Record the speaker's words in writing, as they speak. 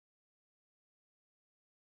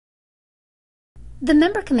The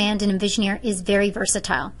member command in Envisioneer is very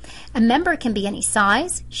versatile. A member can be any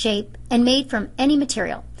size, shape, and made from any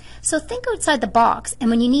material. So think outside the box,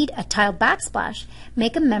 and when you need a tiled backsplash,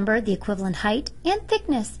 make a member the equivalent height and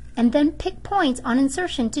thickness, and then pick points on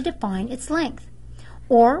insertion to define its length.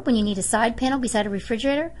 Or when you need a side panel beside a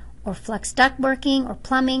refrigerator, or flex ductworking, or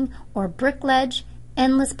plumbing, or brick ledge,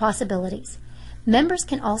 endless possibilities. Members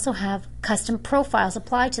can also have custom profiles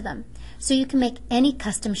applied to them, so you can make any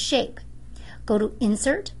custom shape. Go to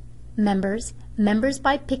Insert, Members, Members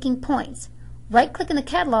by picking points. Right-click in the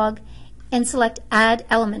catalog and select Add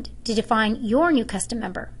Element to define your new custom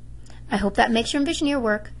member. I hope that makes your Envisioneer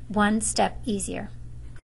work one step easier.